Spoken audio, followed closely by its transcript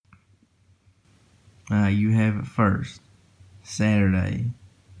You have it first. Saturday,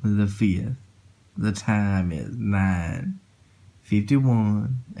 the 5th. The time is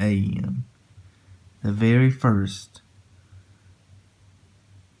 9:51 a.m. The very first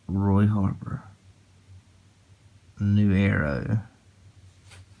Roy Harper. New Arrow.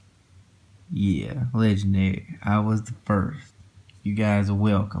 Yeah, legendary. I was the first. You guys are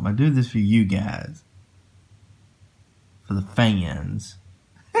welcome. I do this for you guys. For the fans.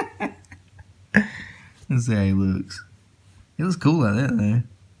 Let's see how he looks. He looks cool like that, though.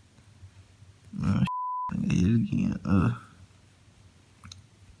 Oh, I got it again. Ugh.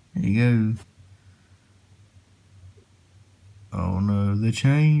 There you go. Oh no, the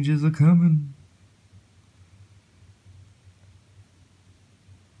changes are coming.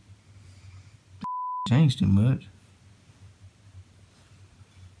 Changed too much.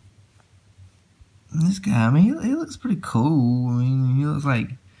 This guy, I mean, he looks pretty cool. I mean, he looks like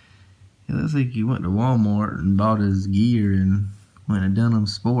he went to Walmart and bought his gear and went to Dunham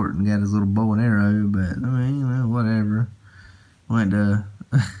Sport and got his little bow and arrow. But I mean, you know, whatever. Went to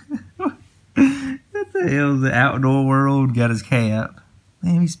what the hell's the Outdoor World? Got his cap.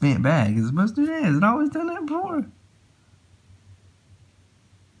 Man, he spent back. Is it supposed to do that? Has it always done that before?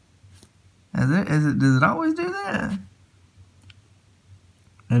 Does it always do that?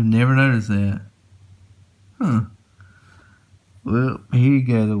 I've never noticed that. Huh. Well, here you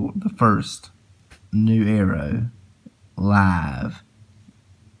go. The first New Arrow live.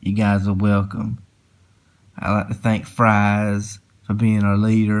 You guys are welcome. I'd like to thank Fries for being our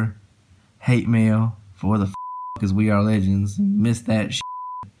leader. Hate Mail for the because we are legends. Missed that shit.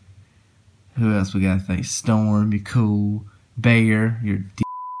 Who else we gotta thank? Storm, you're cool. Bear, you're dick.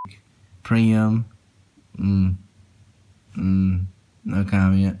 Priam, no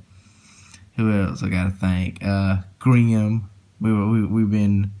comment. Who else I gotta thank? Grim, we've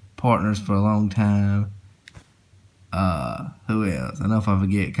been partners for a long time. Who else? I know if I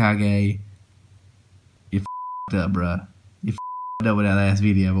forget. Kage, you f***ed up, bruh. You f***ed up with that last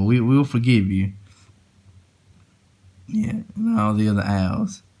video, but we'll forgive you. Yeah, and all the other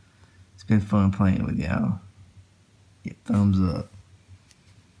owls. It's been fun playing with y'all. Yeah, thumbs up.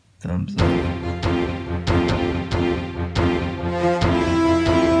 Thumbs up.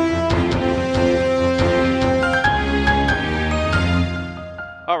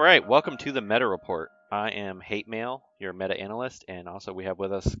 All right, welcome to the Meta Report. I am Hate Mail, your meta analyst, and also we have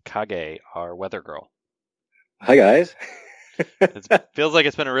with us Kage, our weather girl. Hi, guys. It feels like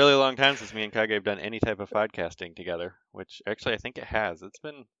it's been a really long time since me and Kage have done any type of podcasting together, which actually I think it has. It's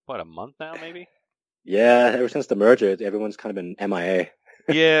been, what, a month now, maybe? Yeah, ever since the merger, everyone's kind of been MIA.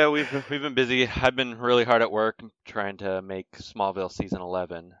 Yeah, we've been busy. I've been really hard at work trying to make Smallville season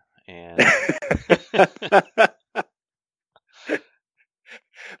 11, and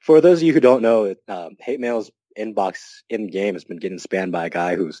For those of you who don't know, Hate Mail's inbox in-game has been getting spammed by a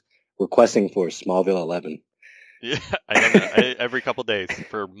guy who's requesting for Smallville 11. yeah, I don't know, every couple days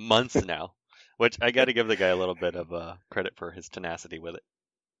for months now, which I got to give the guy a little bit of credit for his tenacity with it.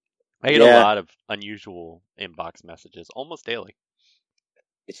 I get a lot of unusual inbox messages almost daily.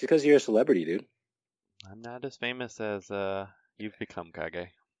 It's because you're a celebrity, dude. I'm not as famous as you've become, Kage.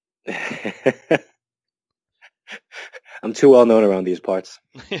 I'm too well known around these parts.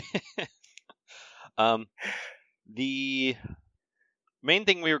 The main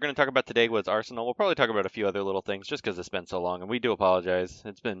thing we were going to talk about today was Arsenal. We'll probably talk about a few other little things just because it's been so long, and we do apologize.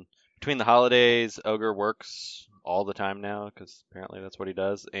 It's been between the holidays. Ogre works all the time now because apparently that's what he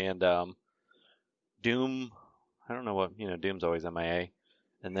does. And Doom, I don't know what, Doom's always MIA.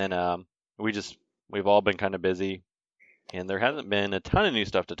 And then we've all been kind of busy, and there hasn't been a ton of new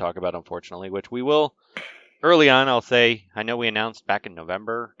stuff to talk about, unfortunately, which we will early on. I'll say, I know we announced back in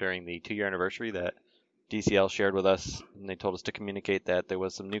November during the 2-year anniversary that DCL shared with us, and they told us to communicate that there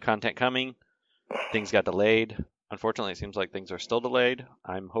was some new content coming. Things got delayed. Unfortunately, it seems like things are still delayed.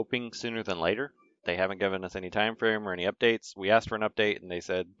 I'm hoping sooner than later. They haven't given us any time frame or any updates. We asked for an update, and they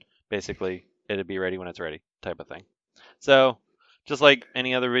said basically it'd be ready when it's ready, type of thing. So, just like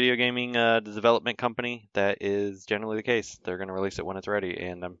any other video gaming development company, that is generally the case. They're going to release it when it's ready,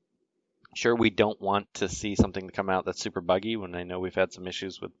 and I'm sure we don't want to see something to come out that's super buggy when I know we've had some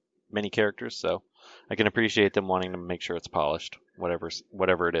issues with many characters, so I can appreciate them wanting to make sure it's polished,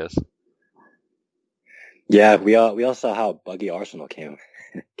 whatever it is. Yeah, we all saw how buggy Arsenal came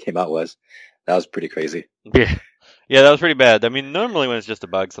out was. That was pretty crazy. Yeah, that was pretty bad. I mean, normally when it's just a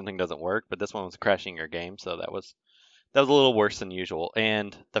bug, something doesn't work, but this one was crashing your game, so that was a little worse than usual.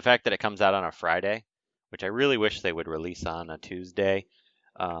 And the fact that it comes out on a Friday, which I really wish they would release on a Tuesday.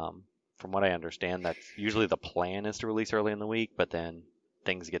 From what I understand, that's usually the plan is to release early in the week, but then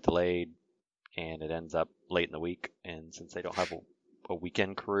things get delayed, and it ends up late in the week. And since they don't have a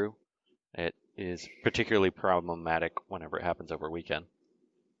weekend crew, it is particularly problematic whenever it happens over a weekend.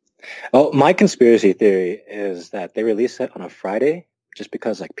 Oh, my conspiracy theory is that they release it on a Friday just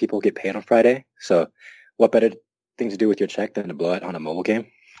because like people get paid on Friday. So what better thing to do with your check than to blow it on a mobile game?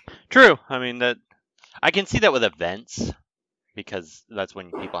 True. I mean, that I can see that with events because that's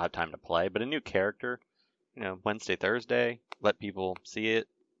when people have time to play. But a new character, Wednesday, Thursday, let people see it.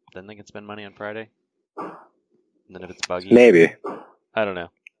 Then they can spend money on Friday. And then if it's buggy, Maybe. I don't know.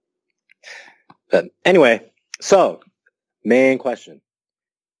 But anyway, so main question.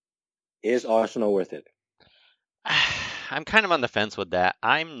 Is Arsenal worth it? I'm kind of on the fence with that.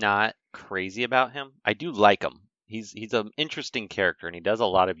 I'm not crazy about him. I do like him. He's an interesting character, and he does a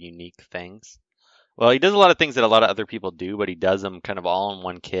lot of unique things. Well, he does a lot of things that a lot of other people do, but he does them kind of all in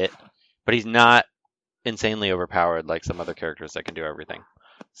one kit. But he's not insanely overpowered like some other characters that can do everything.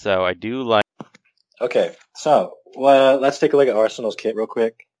 So I do like... Okay, so let's take a look at Arsenal's kit real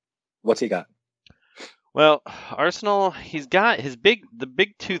quick. What's he got? Well, Arsenal, he's got the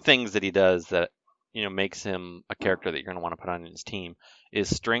big two things that he does that, makes him a character that you're going to want to put on his team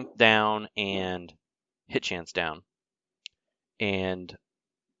is strength down and hit chance down. And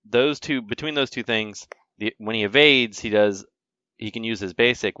between those two things, when he evades, he can use his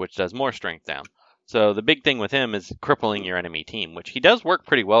basic, which does more strength down. So the big thing with him is crippling your enemy team, which he does work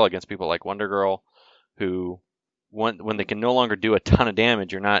pretty well against people like Wonder Girl, who when they can no longer do a ton of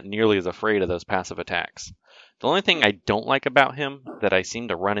damage, you're not nearly as afraid of those passive attacks. The only thing I don't like about him that I seem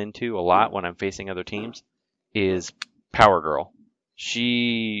to run into a lot when I'm facing other teams is Power Girl.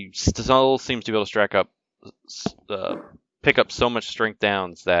 She still seems to be able to pick up so much strength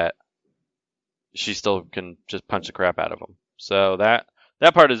downs that she still can just punch the crap out of them. So that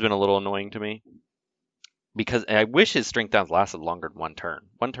part has been a little annoying to me because I wish his strength downs lasted longer than one turn.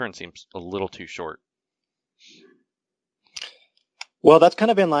 One turn seems a little too short. Well, that's kind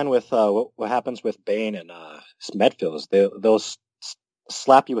of in line with what happens with Bane and Smedfields. They'll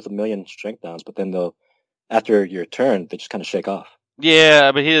slap you with a million strength downs, but then after your turn, they just kind of shake off.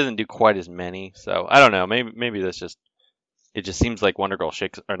 Yeah, but he doesn't do quite as many, so I don't know. Maybe that's it just seems like Power Girl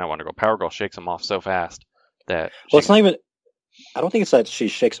shakes him off so fast that... Well, it's not even... I don't think it's that she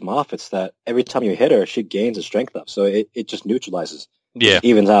shakes him off. It's that every time you hit her, she gains a strength up. So it just neutralizes. Yeah. It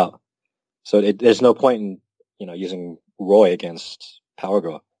evens out. So there's no point in, using Roy against Power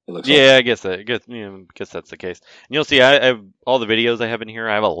Girl. It looks yeah, like. I guess that's the case. And you'll see, I have all the videos I have in here.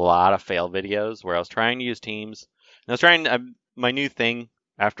 I have a lot of fail videos where I was trying to use teams. And my new thing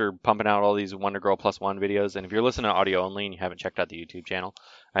after pumping out all these Wonder Girl +1 videos. And if you're listening to audio only and you haven't checked out the YouTube channel,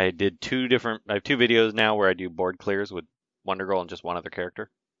 I have two videos now where I do board clears with Wonder Girl and just one other character,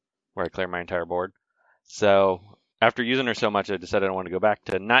 where I clear my entire board. So after using her so much, I decided I want to go back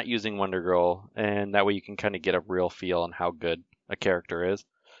to not using Wonder Girl, and that way you can kind of get a real feel on how good a character is.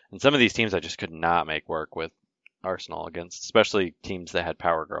 And some of these teams I just could not make work with Arsenal against, especially teams that had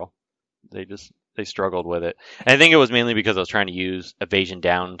Power Girl. They struggled with it. And I think it was mainly because I was trying to use evasion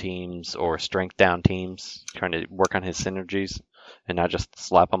down teams or strength down teams, trying to work on his synergies and not just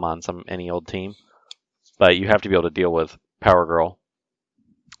slap him on any old team. But you have to be able to deal with Power Girl.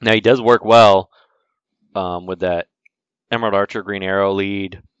 Now he does work well with that Emerald Archer Green Arrow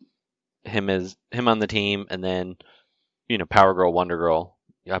lead, him on the team, and then Power Girl, Wonder Girl.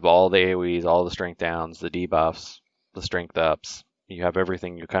 You have all the AoEs, all the strength downs, the debuffs, the strength ups. You have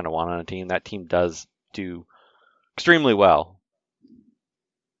everything you kind of want on a team. That team does do extremely well.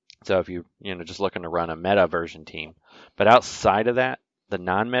 So if you're just looking to run a meta version team, but outside of that, the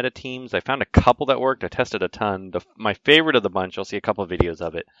non-meta teams, I found a couple that worked. I tested a ton. My favorite of the bunch, you'll see a couple of videos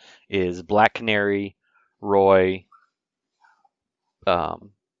of it, is Black Canary, Roy,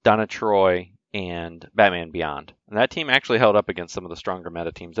 Donna Troy, and Batman Beyond. And that team actually held up against some of the stronger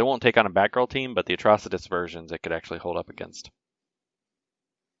meta teams. They won't take on a Batgirl team, but the Atrocitus versions it could actually hold up against.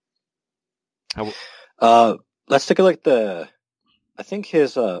 Let's take a look at I think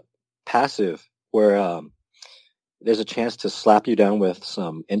his passive, where there's a chance to slap you down with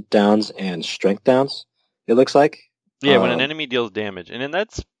some int downs and strength downs, it looks like. Yeah, when an enemy deals damage. And then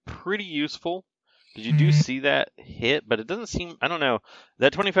that's pretty useful, because you do see that hit, but it doesn't seem... I don't know.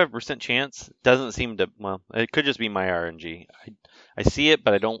 That 25% chance doesn't seem to... Well, it could just be my RNG. I see it,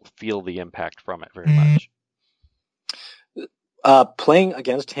 but I don't feel the impact from it very much. Playing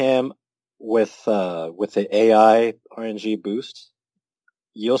against him with the AI RNG boost,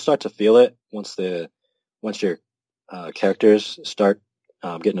 you'll start to feel it once your characters start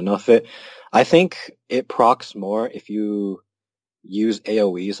getting enough of it. I think it procs more if you use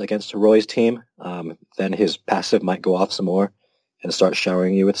AoEs against Roy's team. Then his passive might go off some more and start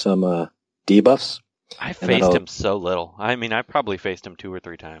showering you with some debuffs. I And faced that'll- him so little. I mean, I probably faced him 2 or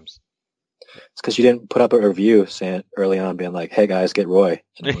 3 times. It's because you didn't put up a review saying early on, being like, "Hey guys, get Roy."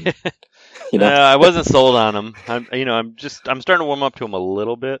 You know, I wasn't sold on him. I'm starting to warm up to him a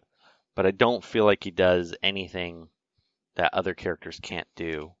little bit, but I don't feel like he does anything that other characters can't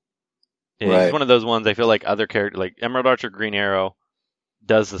do. He's Right. one of those ones I feel like other characters, like Emerald Archer, Green Arrow,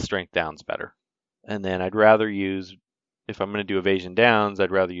 does the strength downs better. And then I'd rather use, if I'm going to do evasion downs,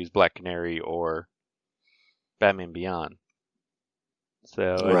 I'd rather use Black Canary or Batman Beyond.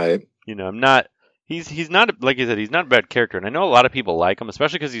 So, right. I'm not. He's not, like you said, he's not a bad character, and I know a lot of people like him,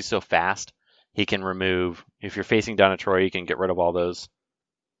 especially because he's so fast. He can remove, if you're facing Donna Troy, he can get rid of all those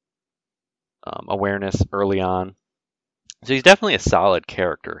awareness early on. So he's definitely a solid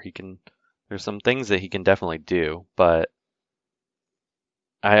character. There's some things that he can definitely do, but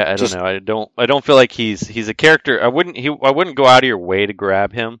I Just- don't know. I don't feel like he's a character. I wouldn't go out of your way to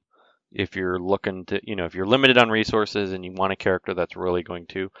grab him if you're looking to, if you're limited on resources and you want a character that's really going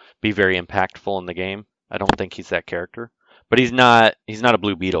to be very impactful in the game. I don't think he's that character. But he's not a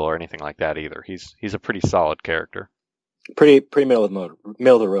Blue Beetle or anything like that either. He's a pretty solid character. Pretty middle of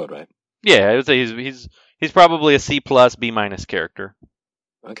the road, right? Yeah, I would say he's probably a C plus B minus character.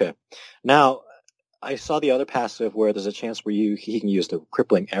 Okay. Now, I saw the other passive where there's a chance where he can use the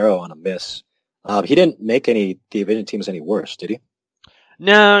crippling arrow on a miss. He didn't make the evasion teams any worse, did he?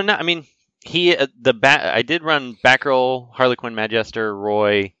 No. I mean, I did run Batgirl, Harley Quinn, Manchester,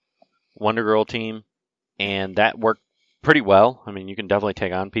 Roy, Wonder Girl team, and that worked pretty well. I mean, you can definitely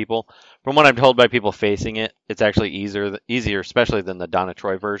take on people. From what I'm told by people facing it, it's actually easier, especially than the Donna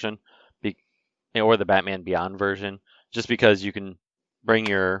Troy version, or the Batman Beyond version, just because you can bring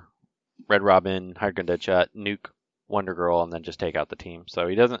your Red Robin, Hired Gun Deadshot, nuke Wonder Girl, and then just take out the team. So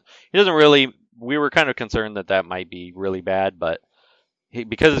he doesn't really. We were kind of concerned that might be really bad, but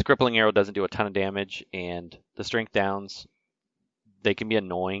because his crippling arrow doesn't do a ton of damage, and the strength downs, they can be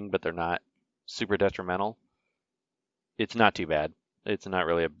annoying, but they're not super detrimental. It's not too bad. It's not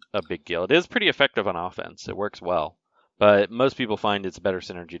really a big deal. It is pretty effective on offense. It works well, but most people find it's better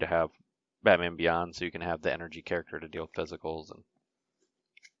synergy to have Batman Beyond, so you can have the energy character to deal with physicals. And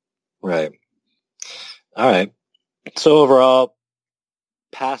Right. All right. So overall,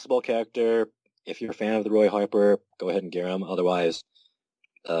 passable character. If you're a fan of the Roy Harper, go ahead and gear him. Otherwise,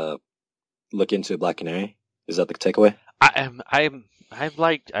 look into Black Canary. Is that the takeaway? I've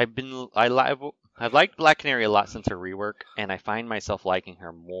liked Black Canary a lot since her rework, and I find myself liking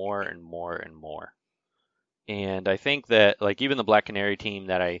her more and more and more. And I think that, like, even the Black Canary team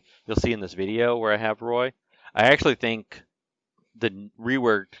that you'll see in this video where I have Roy, I actually think the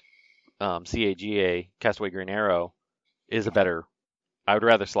reworked CAGA Castaway Green Arrow is a better. I would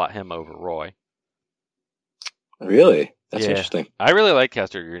rather slot him over Roy. Really? That's Yeah. interesting. I really like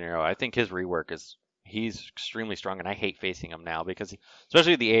Castaway Green Arrow. I think his rework he's extremely strong, and I hate facing him now because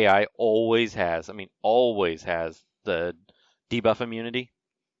especially the AI always has the debuff immunity.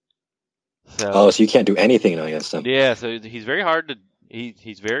 So you can't do anything against him. Yeah, so he's very hard to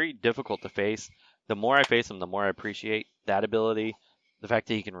he's very difficult to face. The more I face him, the more I appreciate that ability. The fact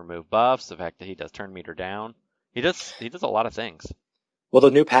that he can remove buffs, the fact that he does turn meter down. He does a lot of things. Well,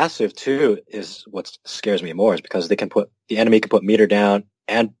 the new passive too is what scares me more, is because the enemy can put meter down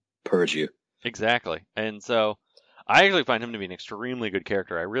and purge you. Exactly. And so I actually find him to be an extremely good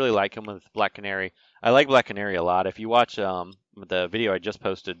character. I really like him with Black Canary. I like Black Canary a lot. If you watch the video I just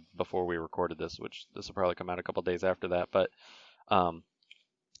posted before we recorded this, which this will probably come out a couple days after that, but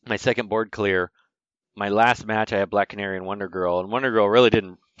my second board clear, my last match I had Black Canary and Wonder Girl really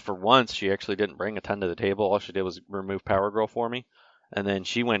didn't, for once, she actually didn't bring a ton to the table. All she did was remove Power Girl for me. And then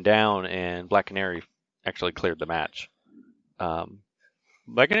she went down and Black Canary actually cleared the match.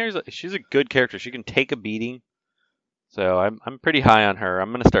 Black Canary's she's a good character. She can take a beating. So I'm pretty high on her.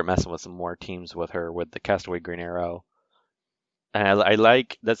 I'm gonna start messing with some more teams with her with the Castaway Green Arrow. And I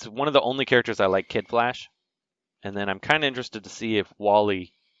like, that's one of the only characters I like, Kid Flash. And then I'm kind of interested to see if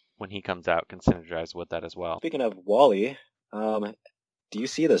Wally, when he comes out, can synergize with that as well. Speaking of Wally, do you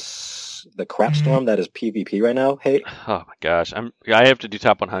see the crap storm that is PvP right now? Hey, Oh my gosh, I have to do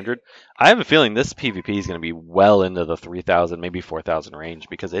top 100. I have a feeling this PvP is going to be well into the 3,000, maybe 4,000 range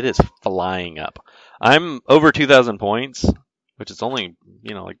because it is flying up. I'm over 2,000 points, which is only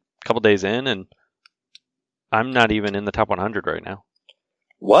like a couple days in, and I'm not even in the top 100 right now.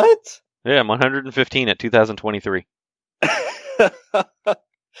 what? Yeah, I'm 115 at 2023.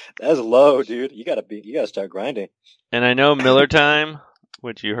 That's low, dude. You gotta start grinding. And I know Miller Time,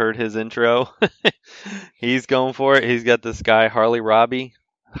 which you heard his intro, he's going for it. He's got this guy, Harley Robbie,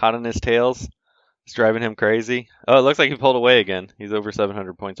 hot on his tails. It's driving him crazy. Oh, it looks like he pulled away again. He's over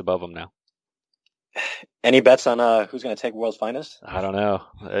 700 points above him now. Any bets on who's going to take World's Finest? I don't know.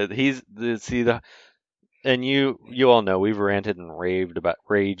 And you all know we've ranted and raged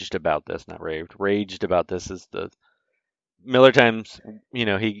about this. Is the Miller times.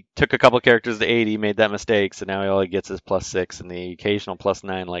 He took a couple characters to 80, made that mistake, so now all he gets is +6 and the occasional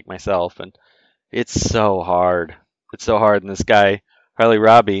 +9 like myself, and it's so hard. It's so hard. And this guy Harley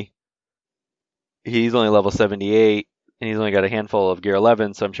Robbie, he's only level 78. And he's only got a handful of gear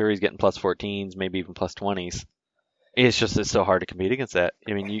 11, so I'm sure he's getting +14s, maybe even +20s. It's so hard to compete against that.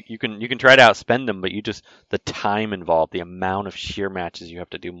 I mean, you can try to outspend him, but the time involved, the amount of sheer matches you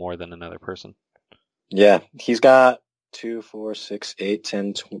have to do more than another person. Yeah, he's got 2, 4, 6, 8,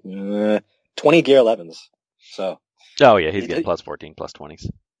 10, 20 gear 11s. So. Oh yeah, he's getting +14, +20s.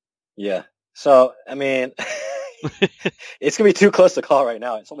 Yeah. So I mean, it's gonna be too close to call right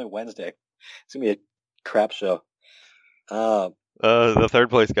now. It's only Wednesday. It's gonna be a crap show. The third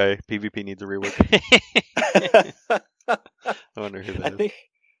place guy, PvP needs a rework. I wonder who that is.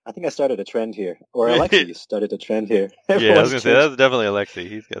 I think I started a trend here, or Alexi started a trend here. Yeah, I was gonna say that's definitely Alexi.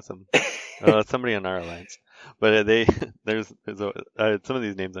 He's got some. It's somebody on our alliance, but there's some of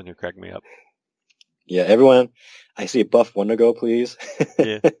these names on here crack me up. Yeah, everyone. I see Buff Wondergo, please.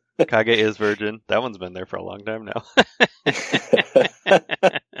 Yeah, Kage is virgin. That one's been there for a long time now.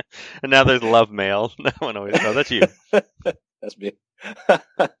 And now there's Love Mail. That one always. Oh, that's you. That's me.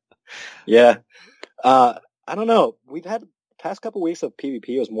 Yeah. I don't know. We've had the past couple weeks of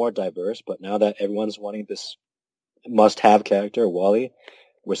PvP was more diverse, but now that everyone's wanting this must-have character, Wally,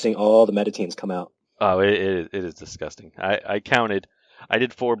 we're seeing all the meta teams come out. Oh, it is disgusting. I counted. I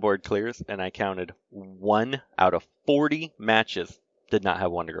did 4 board clears, and I counted 1 out of 40 matches did not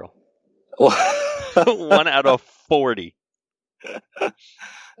have Wonder Girl. 1 out of 40.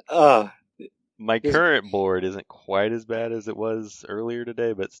 My current board isn't quite as bad as it was earlier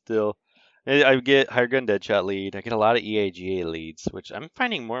today, but still, I get Higher Gun Deadshot lead. I get a lot of EAGA leads, which I'm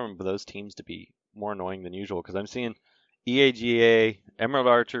finding more of those teams to be more annoying than usual because I'm seeing EAGA, Emerald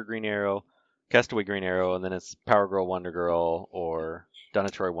Archer, Green Arrow, Castaway Green Arrow, and then it's Power Girl Wonder Girl or Donna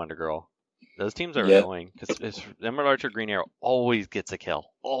Troy Wonder Girl. Those teams are annoying because Emerald Archer, Green Arrow always gets a kill.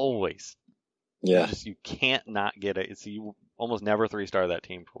 Always. Yeah. You can't not get it. So you almost never 3-star that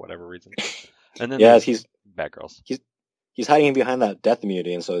team for whatever reason. And then he's bad girls. He's hiding behind that death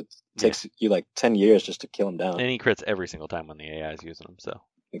immunity, and so it takes you like 10 years just to kill him down. And he crits every single time when the AI is using him. So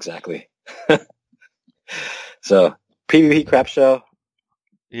exactly. So PvP crap show.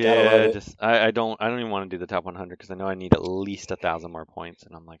 Yeah, I don't even want to do the top 100 because I know I need at least 1,000 more points,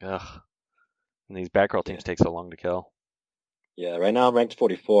 and I'm like, ugh. And these back roll teams take so long to kill. Yeah, right now I'm ranked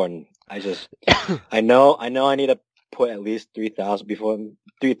 44, and I know I need to put at least 3,000 before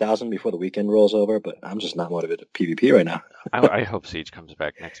the weekend rolls over, but I'm just not motivated to PvP right now. I hope Siege comes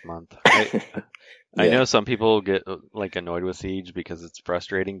back next month. I know some people get like annoyed with Siege because it's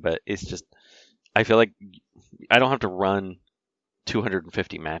frustrating, but it's just I feel like I don't have to run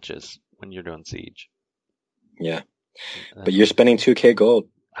 250 matches when you're doing Siege. Yeah, but you're spending 2K gold.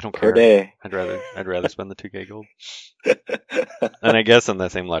 I don't per care. Day. I'd rather spend the 2K gold. And I guess on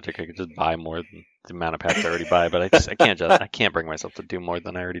that same logic, I could just buy more than the amount of packs I already buy. But I can't bring myself to do more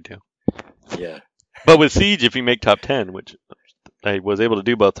than I already do. Yeah. But with Siege, if you make top 10, which I was able to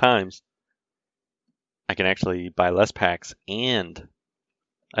do both times, I can actually buy less packs and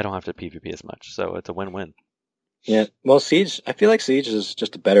I don't have to PvP as much. So it's a win-win. Yeah. Well, Siege, I feel like Siege is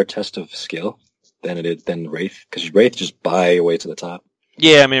just a better test of skill than Wraith, because Wraith just buy your way to the top.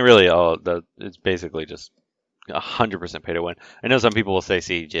 Yeah, I mean, really, it's basically just 100% pay to win. I know some people will say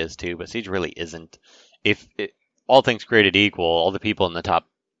Siege is too, but Siege really isn't. If all things created equal, all the people in the top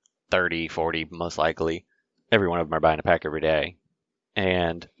 30, 40, most likely, every one of them are buying a pack every day.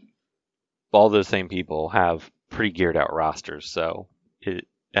 And all those same people have pretty geared out rosters. So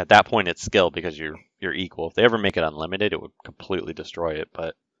at that point, it's skill because you're equal. If they ever make it unlimited, it would completely destroy it.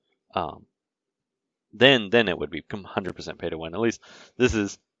 But then it would become 100% pay to win. At least this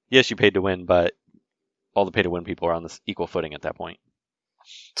is, yes, you paid to win, but all the pay to win people are on this equal footing at that point.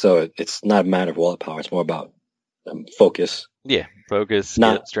 So it's not a matter of wallet power. It's more about focus. Yeah, focus,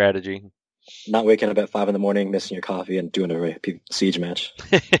 strategy. Not waking up at 5 a.m, missing your coffee, and doing a Siege match.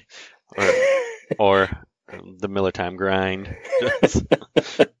 or the Miller time grind. Just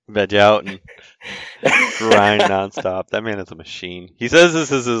veg out and grind nonstop. That man is a machine. He says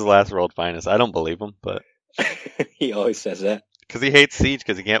this is his last World Finest. I don't believe him, but he always says that. Because he hates Siege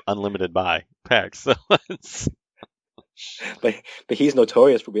because he can't unlimited buy packs. So but he's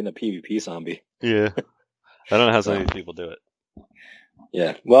notorious for being a PvP zombie. Yeah. I don't know how some of these people do it.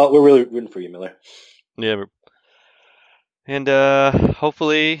 Yeah. Well, we're really rooting for you, Miller. Yeah. And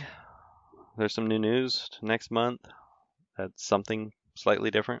hopefully there's some new news next month. That's something slightly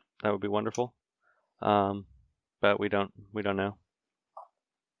different. That would be wonderful. But we don't know.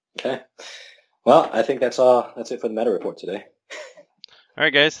 Okay. Well, I think that's all. That's it for the Meta Report today. All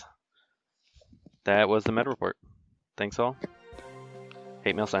right, guys. That was the Meta Report. Thanks all.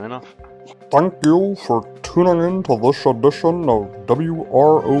 Hate Mail signing off. Thank you for tuning in to this edition of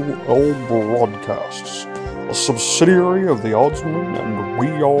WROL Broadcasts, a subsidiary of the Oddsman and We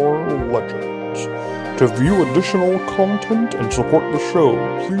Are Legends. To view additional content and support the show,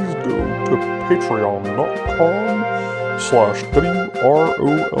 please go to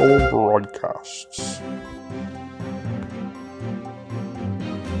patreon.com/WROL Broadcasts.